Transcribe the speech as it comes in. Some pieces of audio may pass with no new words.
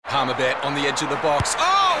Palmerbet on the edge of the box.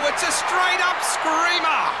 Oh, it's a straight-up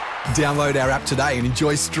screamer! Download our app today and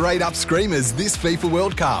enjoy straight-up screamers this FIFA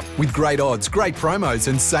World Cup with great odds, great promos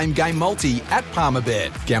and same-game multi at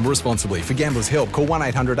Palmerbet. Gamble responsibly. For Gamblers' Help, call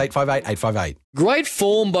 1-800-858-858. Great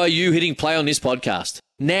form by you hitting play on this podcast.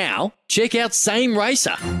 Now, check out Same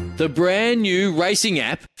Racer, the brand new racing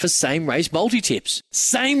app for same race multi-tips.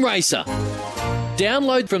 Same Racer.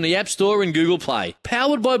 Download from the App Store and Google Play.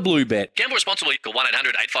 Powered by Bluebet. Gamble responsibly. Call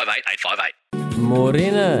 1-800-858-858.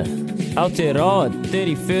 Morena, Aotearoa,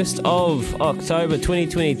 31st of October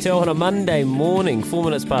 2022 on a Monday morning, 4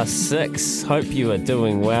 minutes past 6. Hope you are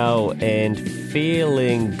doing well and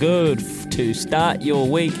feeling good to start your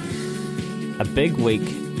week. A big week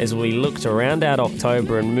as we look to round out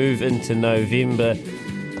October and move into November.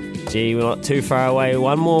 Gee, we're not too far away.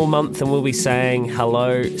 One more month and we'll be saying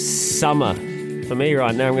hello, summer. For me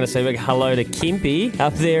right now, I'm going to say a big hello to Kempi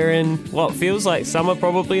up there in what feels like summer,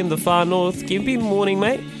 probably in the far north. Kempi, morning,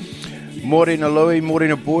 mate. Morena, Louis.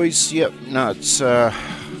 Morena, boys. Yep, no, it's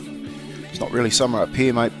not really summer up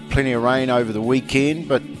here, mate. Plenty of rain over the weekend,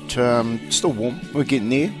 but still warm. We're getting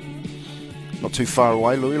there. Not too far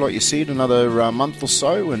away, Louis, like you said. Another month or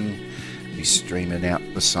so, and be streaming out.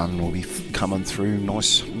 The sun will be coming through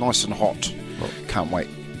nice and hot. Can't wait.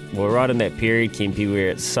 We're right in that period, Kempi,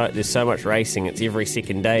 where there's so much racing, it's every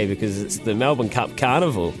second day because it's the Melbourne Cup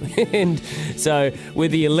Carnival. And so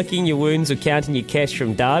whether you're licking your wounds or counting your cash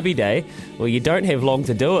from Derby Day, well, you don't have long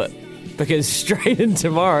to do it because straight in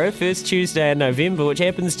tomorrow, first Tuesday in November, which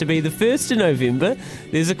happens to be the 1st of November,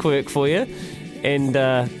 there's a quirk for you. And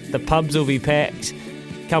the pubs will be packed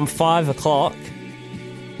come 5 o'clock.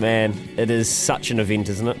 Man, it is such an event,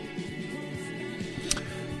 isn't it?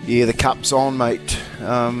 Yeah, the cup's on, mate.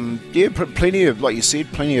 Plenty of, like you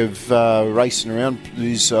said, plenty of racing around.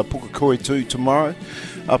 There's Pukekohe too tomorrow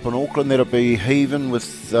up in Auckland. That'll be heaving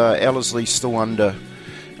with Ellerslie still under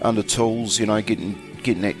tools, you know,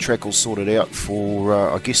 getting that track all sorted out for,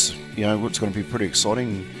 I guess, you know, what's going to be pretty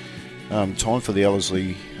exciting time for the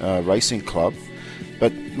Ellerslie Racing Club.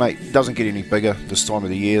 But, mate, it doesn't get any bigger this time of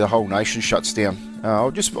the year. The whole nation shuts down. I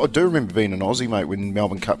do remember being an Aussie, mate, when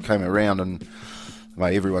Melbourne Cup came around and,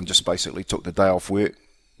 mate, everyone just basically took the day off work.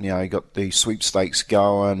 You know, you got the sweepstakes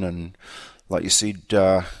going and, like you said,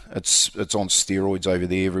 it's on steroids over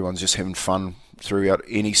there. Everyone's just having fun throughout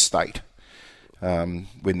any state when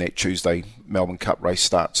that Tuesday Melbourne Cup race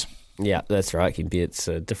starts. Yeah, that's right, Kempi. It's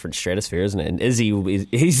a different stratosphere, isn't it? And Izzy,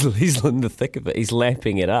 he's in the thick of it. He's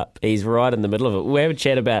lapping it up. He's right in the middle of it. We'll have a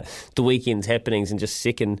chat about the weekend's happenings in just a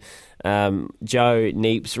second. Joe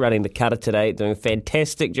Neeps running the cutter today, doing a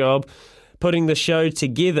fantastic job putting the show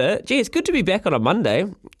together. Gee, it's good to be back on a Monday.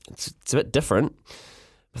 It's a bit different.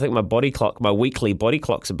 I think my weekly body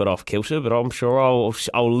clock's a bit off kilter, but I'm sure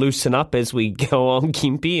I'll loosen up as we go on,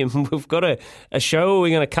 Kempi, and we've got a show where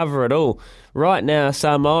we're going to cover it all. Right now,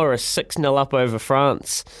 Samoa are 6-0 up over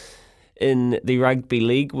France in the Rugby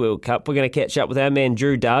League World Cup. We're going to catch up with our man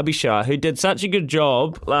Drew Derbyshire, who did such a good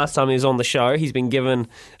job last time he was on the show. He's been given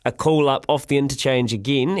a call-up off the interchange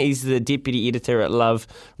again. He's the deputy editor at Love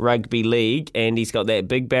Rugby League, and he's got that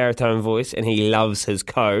big baritone voice, and he loves his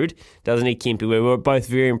code, doesn't he, Kempi? We were both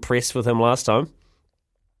very impressed with him last time.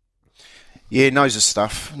 Yeah, knows his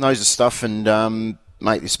stuff, and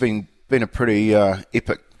mate, it's been a pretty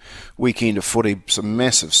epic weekend of footy. Some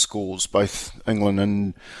massive scores, both England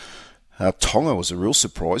and Tonga was a real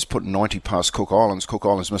surprise, putting 90 past Cook Islands. Cook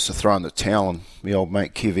Islands must have thrown the towel, and the old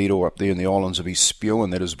mate Kev Edo up there in the islands will be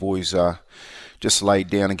spewing that his boys just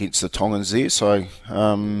laid down against the Tongans there. So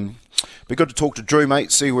be good to talk to Drew,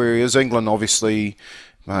 mate, see where he is. England, obviously,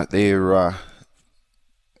 mate, they're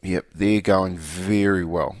going very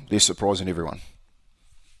well. They're surprising everyone.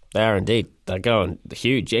 They are indeed. They're going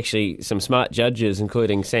huge. Actually, some smart judges,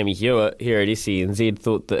 including Sammy Hewitt here at SENZ,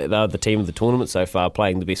 thought that they were the team of the tournament so far,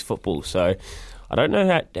 playing the best football. So I don't know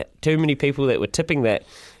how too many people that were tipping that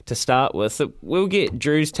to start with. We'll get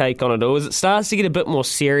Drew's take on it all. As it starts to get a bit more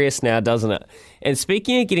serious now, doesn't it? And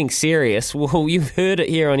speaking of getting serious, well, you've heard it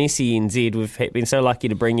here on SENZ. We've been so lucky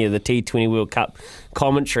to bring you the T20 World Cup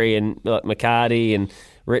commentary, and like McCarty and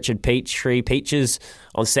Richard Peaches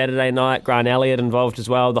on Saturday night, Grant Elliott involved as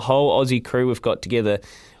well. The whole Aussie crew we've got together,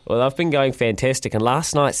 well, they've been going fantastic. And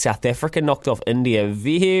last night, South Africa knocked off India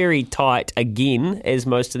very tight again, as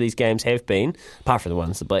most of these games have been, apart from the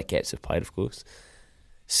ones the Black Caps have played, of course.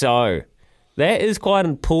 So that is quite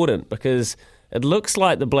important because it looks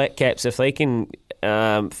like the Black Caps, if they can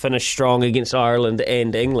finish strong against Ireland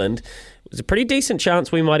and England, there's a pretty decent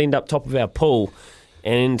chance we might end up top of our pool.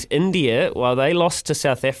 And India, well, they lost to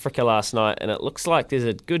South Africa last night, and it looks like there's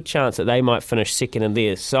a good chance that they might finish second in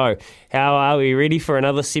theirs. So, how are we ready for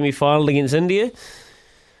another semi-final against India?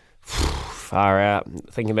 Far out.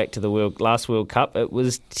 Thinking back to the last World Cup, it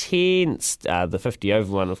was tense, the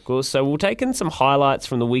 50-over one, of course. So, we'll take in some highlights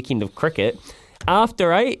from the weekend of cricket.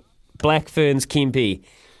 After 8, Black Ferns Kempi.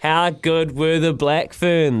 How good were the Black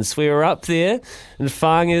Ferns? We were up there in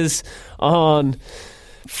Whanga's on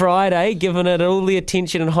Friday, giving it all the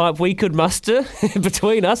attention and hype we could muster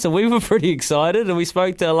between us, and we were pretty excited. And we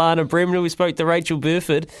spoke to Alana Bremner, we spoke to Rachel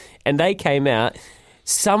Burford, and they came out.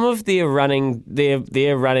 Some of their running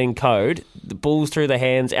code, the balls through the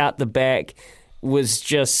hands, out the back, was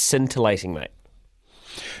just scintillating, mate.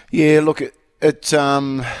 Yeah, look, it's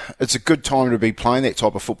a good time to be playing that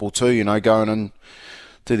type of football too. You know, going in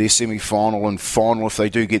to their semi-final and final if they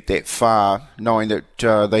do get that far, knowing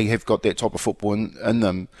that they have got that type of football in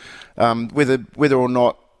them. Whether or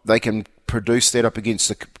not they can produce that up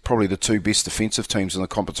against probably the two best defensive teams in the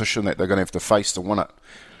competition that they're going to have to face to win it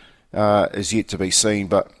is yet to be seen.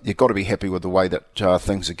 But you've got to be happy with the way that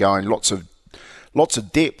things are going. Lots of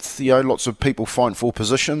depth, you know, lots of people fighting for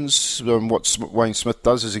positions. What Wayne Smith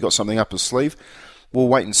does is he got something up his sleeve. We'll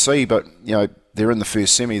wait and see, but you know, they're in the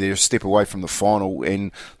first semi, they're a step away from the final.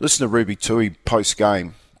 And listen to Ruby Tui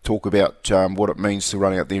post-game talk about what it means to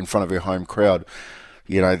run out there in front of her home crowd.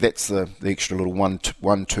 You know, that's the extra little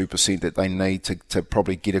 1-2% that they need to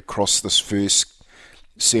probably get across this first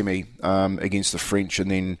semi against the French.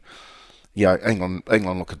 And then, you know,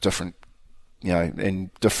 England look a different, you know,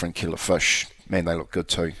 and different killer fish. Man, they look good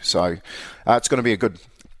too. So it's going to be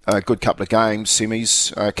a good couple of games,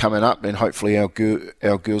 semis coming up, and hopefully our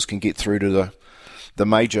girls can get through to the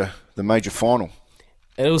major final.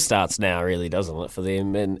 It all starts now, really, doesn't it, for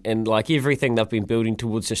them? And like everything they've been building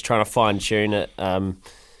towards, just trying to fine-tune it.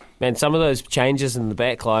 Man, some of those changes in the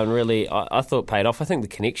back line really, I thought paid off. I think the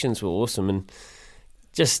connections were awesome, and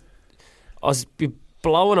just I was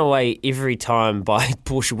blown away every time by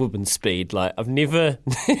Portia Woodman's speed. Like I've never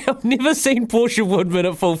seen Portia Woodman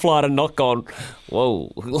at full flight and knock on.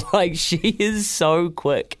 Whoa, like she is so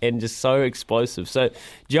quick and just so explosive. So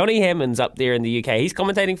Johnny Hammond's up there in the UK. He's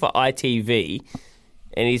commentating for ITV,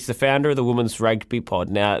 and he's the founder of the Women's Rugby Pod.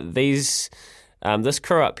 Now this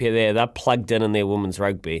crew up here, they're plugged in their women's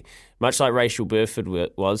rugby. Much like Rachel Burford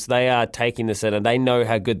was, they are taking this in and they know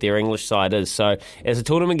how good their English side is. So as the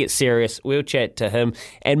tournament gets serious, we'll chat to him.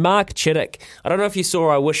 And Mark Chittick, I don't know if you saw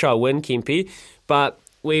I Wish I Win, Kempi, but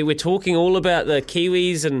we were talking all about the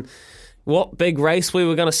Kiwis and what big race we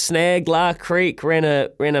were going to snag. La Creek ran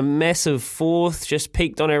a massive fourth, just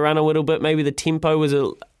peaked on her run a little bit. Maybe the tempo was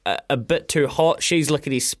a bit too hot. She's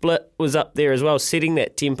Lickety Split was up there as well, setting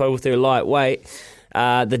that tempo with her lightweight.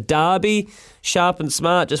 The Derby, Sharp and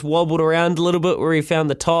Smart, just wobbled around a little bit where he found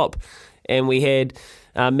the top. And we had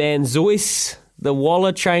Manzois, the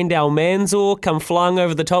Waller trained Almanzor, come flying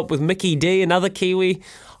over the top with Mickey D, another Kiwi,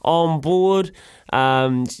 on board.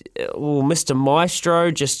 Mr.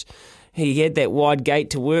 Maestro, he had that wide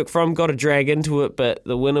gate to work from, got a drag into it, but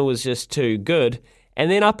the winner was just too good. And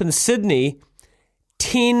then up in Sydney,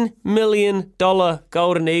 $10 million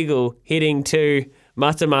Golden Eagle heading to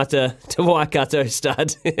Matamata to Waikato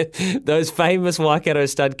Stud. Those famous Waikato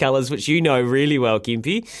Stud colours, which you know really well,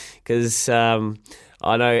 Kempi, because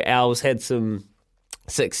I know Al's had some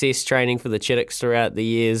success training for the Chitticks throughout the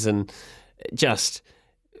years, and just,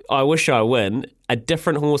 I Wish I Win, a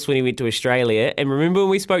different horse when he went to Australia. And remember when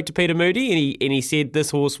we spoke to Peter Moody and he said this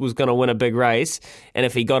horse was going to win a big race, and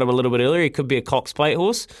if he got him a little bit earlier, he could be a Cox Plate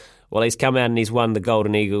horse? Well, he's come out and he's won the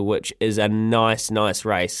Golden Eagle, which is a nice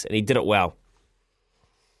race, and he did it well.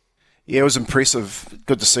 Yeah, it was impressive.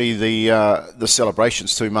 Good to see the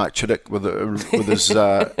celebrations too. Mark Chittick with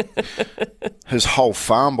his whole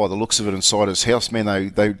farm, by the looks of it, inside his house. Man,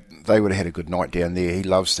 they would have had a good night down there. He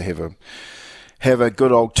loves to have a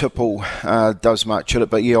good old tipple, does Mark Chittick.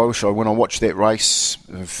 But yeah, I wish when I watched that race,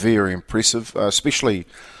 very impressive, especially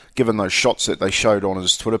given those shots that they showed on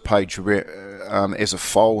his Twitter page as a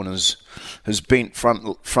foal and his bent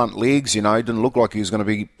front legs. You know, it didn't look like he was going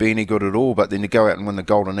to be any good at all. But then to go out and win the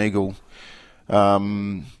Golden Eagle,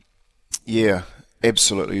 yeah,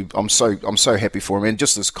 absolutely. I'm so happy for him, and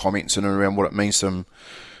just his comments in and around what it means to him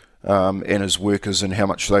and his workers, and how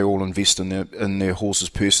much they all invest in their horses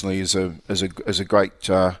personally is a great,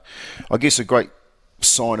 I guess, a great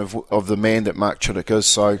sign of the man that Mark Chittick is.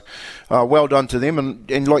 So well done to them,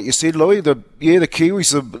 and like you said, Louis, the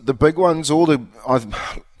Kiwis, the big ones,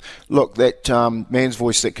 look, that man's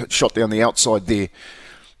voice that shot down the outside there,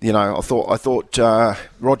 you know, I thought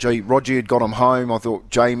Roger had got him home. I thought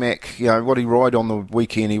J-Mac, you know, what he rode on the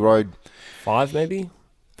weekend, he rode 5 maybe.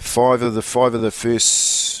 5 of the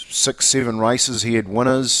first 6-7 races he had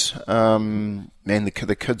winners. Man,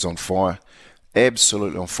 the kid's on fire,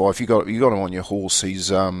 absolutely on fire. If you got him on your horse, he's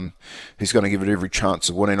going to give it every chance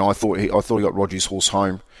of winning. I thought he got Roger's horse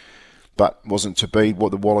home, but wasn't to be.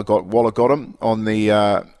 What the Waller got him on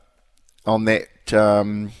the on that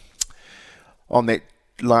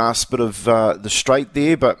last bit of the straight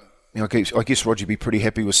there, but. I guess Roger be pretty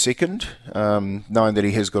happy with second, knowing that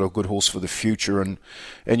he has got a good horse for the future. And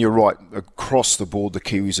you're right, across the board, the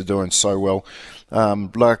Kiwis are doing so well.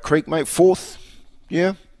 Blair Creek, mate, 4th.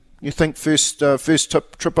 Yeah, you think first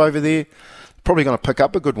trip over there, probably going to pick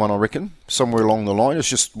up a good one, I reckon, somewhere along the line. It's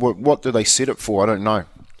just what do they set it for? I don't know.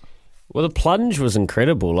 Well, the plunge was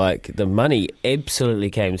incredible. Like, the money absolutely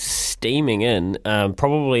came steaming in,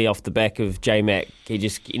 probably off the back of J-Mac.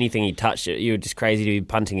 Anything he touched, you were just crazy to be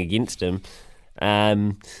punting against him. I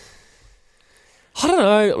don't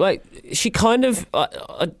know, like, she kind of...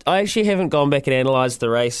 I actually haven't gone back and analysed the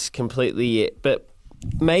race completely yet, but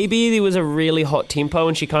maybe there was a really hot tempo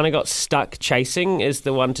and she kind of got stuck chasing as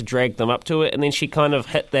the one to drag them up to it, and then she kind of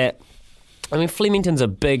hit that... I mean, Flemington's a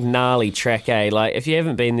big, gnarly track, eh? Like, if you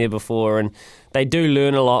haven't been there before, and they do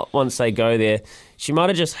learn a lot once they go there, she might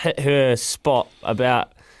have just hit her spot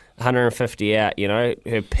about 150 out,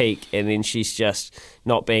 her peak, and then she's just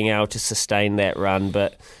not being able to sustain that run.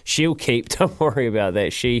 But she'll keep, don't worry about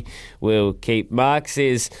that, she will keep. Mark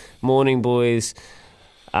says, morning, boys.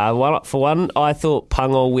 For one, I thought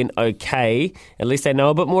Pangol went okay. At least they know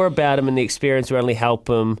a bit more about him, and the experience will only help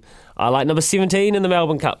him. I like number 17 in the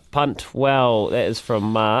Melbourne Cup. Punt well. That is from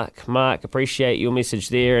Mark. Mark, appreciate your message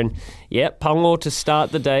there. And, yeah, Pangol to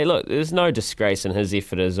start the day. Look, there's no disgrace in his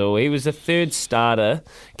effort as all. He was the 3rd starter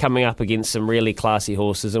coming up against some really classy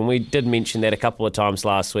horses, and we did mention that a couple of times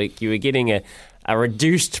last week. You were getting a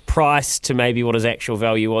reduced price to maybe what his actual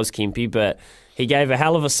value was, Kempy, but he gave a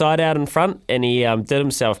hell of a side out in front, and he did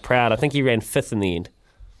himself proud. I think he ran 5th in the end.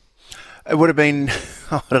 It would have been...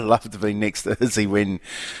 I would have loved to be next to Izzy when...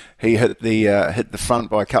 He hit the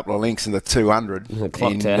front by a couple of lengths in the 200.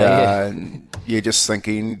 And you're just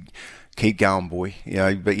thinking, keep going, boy.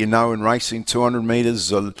 But in racing, 200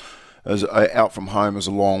 metres out from home is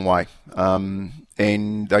a long way.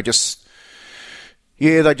 And they just,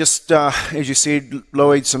 as you said,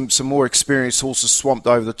 Louis, some more experienced horses swamped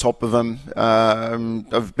over the top of him.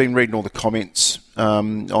 I've been reading all the comments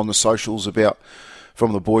on the socials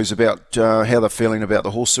from the boys about how they're feeling about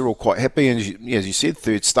the horse. They're all quite happy, and as you said,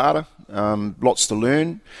 3rd starter, lots to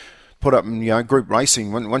learn. Put up in group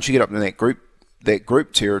racing. Once you get up in that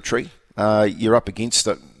group territory, you're up against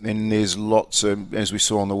it, and there's lots of, as we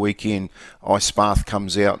saw on the weekend, Ice Bath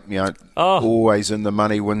comes out. Always in the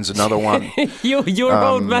money, wins another one. your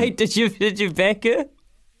old mate, did you back her?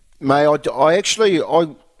 Mate, I actually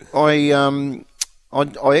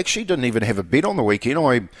didn't even have a bet on the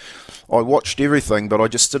weekend. I watched everything, but I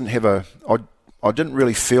just didn't have I didn't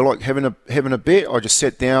really feel like having a bet. I just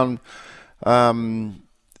sat down.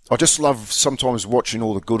 I just love sometimes watching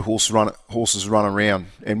all the good horses run around,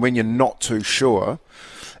 and when you're not too sure.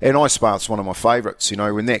 And Ice Bath's one of my favourites.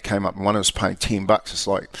 When that came up and one was paying $10, it's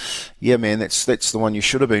like, yeah, man, that's the one you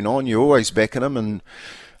should have been on. You're always backing them,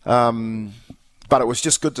 and. But it was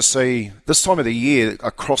just good to see this time of the year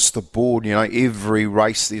across the board. Every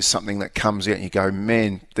race there's something that comes out, and you go,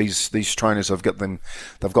 man, these trainers have got them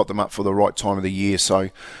up for the right time of the year. So,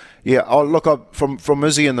 yeah, from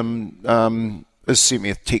Izzy and them. Izzy sent me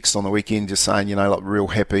a text on the weekend just saying, real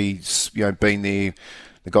happy, been there.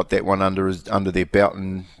 They got that one under their belt,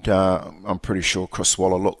 and I'm pretty sure Chris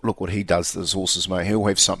Waller. Look what he does to his horses, mate. He'll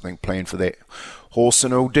have something planned for that horse,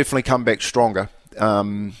 and he'll definitely come back stronger.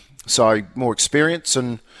 So more experience,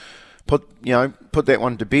 and put that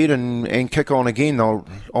one to bed and kick on again. I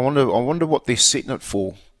wonder what they're setting it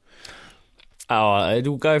for. Oh,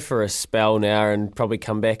 it'll go for a spell now and probably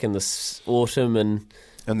come back in this autumn and.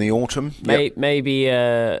 In the autumn, maybe.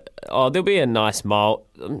 There'll be a nice mile.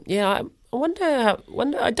 Yeah, I wonder.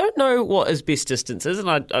 I don't know what his best distance is,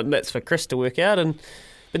 and that's for Chris to work out.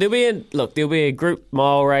 But there'll be a group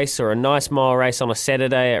mile race or a nice mile race on a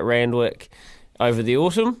Saturday at Randwick over the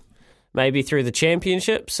autumn. Maybe through the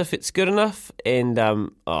championships if it's good enough. And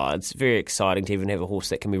it's very exciting to even have a horse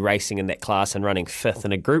that can be racing in that class and running 5th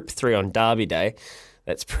in a Group 3 on Derby Day.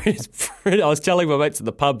 That's pretty. I was telling my mates at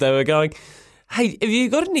the pub, they were going, hey, have you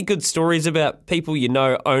got any good stories about people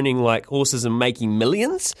owning like horses and making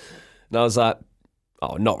millions? And I was like,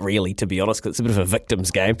 oh, not really, to be honest, because it's a bit of a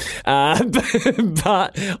victim's game.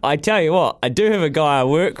 But I tell you what, I do have a guy I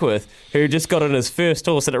work with who just got on his first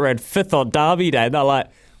horse and it ran 5th on Derby Day. And they're like,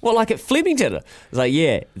 Well, like at Flemington. It's like,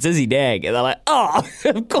 yeah, it's Izzy Dag. And they're like, oh,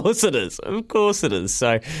 of course it is. Of course it is.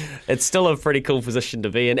 So it's still a pretty cool position to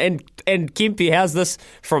be in. And Kempy, how's this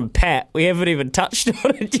from Pat? We haven't even touched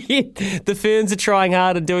on it yet. The Ferns are trying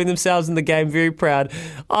hard and doing themselves in the game. Very proud.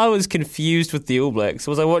 I was confused with the All Blacks.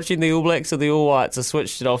 Was I watching the All Blacks or the All Whites? I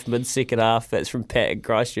switched it off mid-second half. That's from Pat in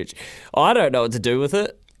Christchurch. I don't know what to do with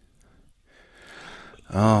it.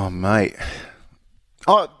 Oh, mate.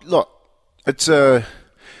 Oh, look, it's I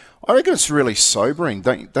reckon it's really sobering,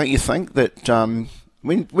 don't you think? That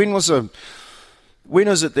when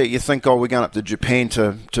is it that you think, oh, we're going up to Japan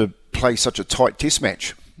to play such a tight test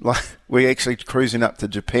match? Like, we're actually cruising up to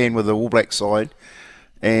Japan with the All Black side,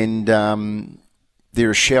 and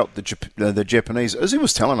they're a shout, the Japanese. As he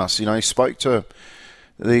was telling us, he spoke to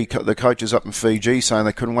the coaches up in Fiji saying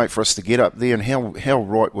they couldn't wait for us to get up there, and how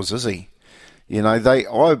right was Izzy? I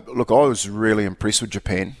was really impressed with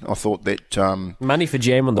Japan. I thought that money for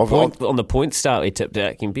Jam on the point start they tipped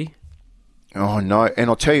out, Kempy. Oh no! And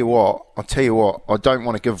I'll tell you what. I don't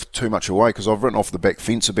want to give too much away because I've written off the back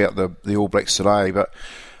fence about the All Blacks today. But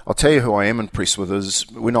I'll tell you who I am impressed with is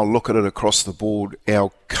when I look at it across the board,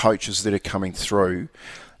 our coaches that are coming through,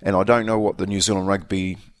 and I don't know what the New Zealand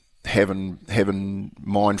Rugby have in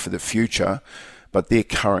mind for the future, but their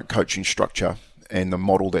current coaching structure and the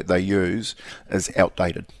model that they use is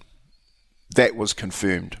outdated. That was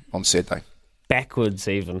confirmed on Saturday. Backwards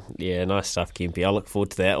even. Yeah, nice stuff, Kempy. I look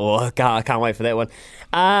forward to that. I can't wait for that one.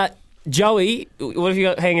 Joey, what have you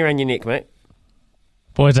got hanging around your neck, mate?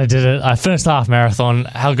 Boys, I did it. I finished the half marathon.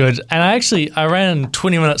 How good. And I ran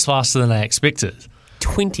 20 minutes faster than I expected.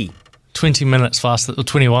 20 minutes faster, or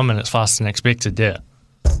 21 minutes faster than expected, yeah.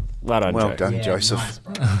 Well done, Joe. Well done, Joseph.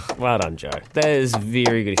 Nice. Well done, Joe. That is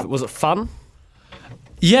very good. Was it fun?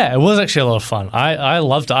 Yeah, it was actually a lot of fun. I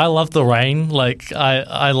loved it. I loved the rain. Like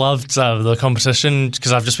I loved the competition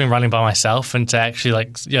because I've just been running by myself, and to actually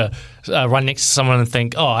run next to someone and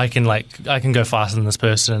think, oh, I can go faster than this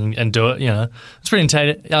person and do it. It's pretty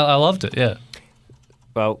intense. I loved it. Yeah.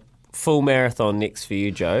 Well, full marathon next for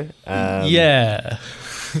you, Joe. Yeah.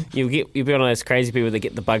 You'll be one of those crazy people that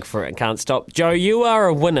get the bug for it and can't stop. Joe, you are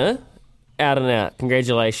a winner, out and out.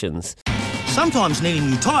 Congratulations. Sometimes needing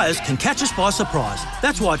new tyres can catch us by surprise.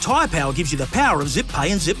 That's why Tyre Power gives you the power of Zip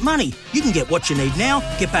Pay and Zip Money. You can get what you need now,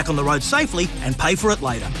 get back on the road safely and pay for it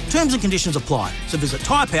later. Terms and conditions apply. So visit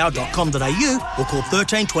tyrepower.com.au or call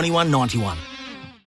 13 21 91.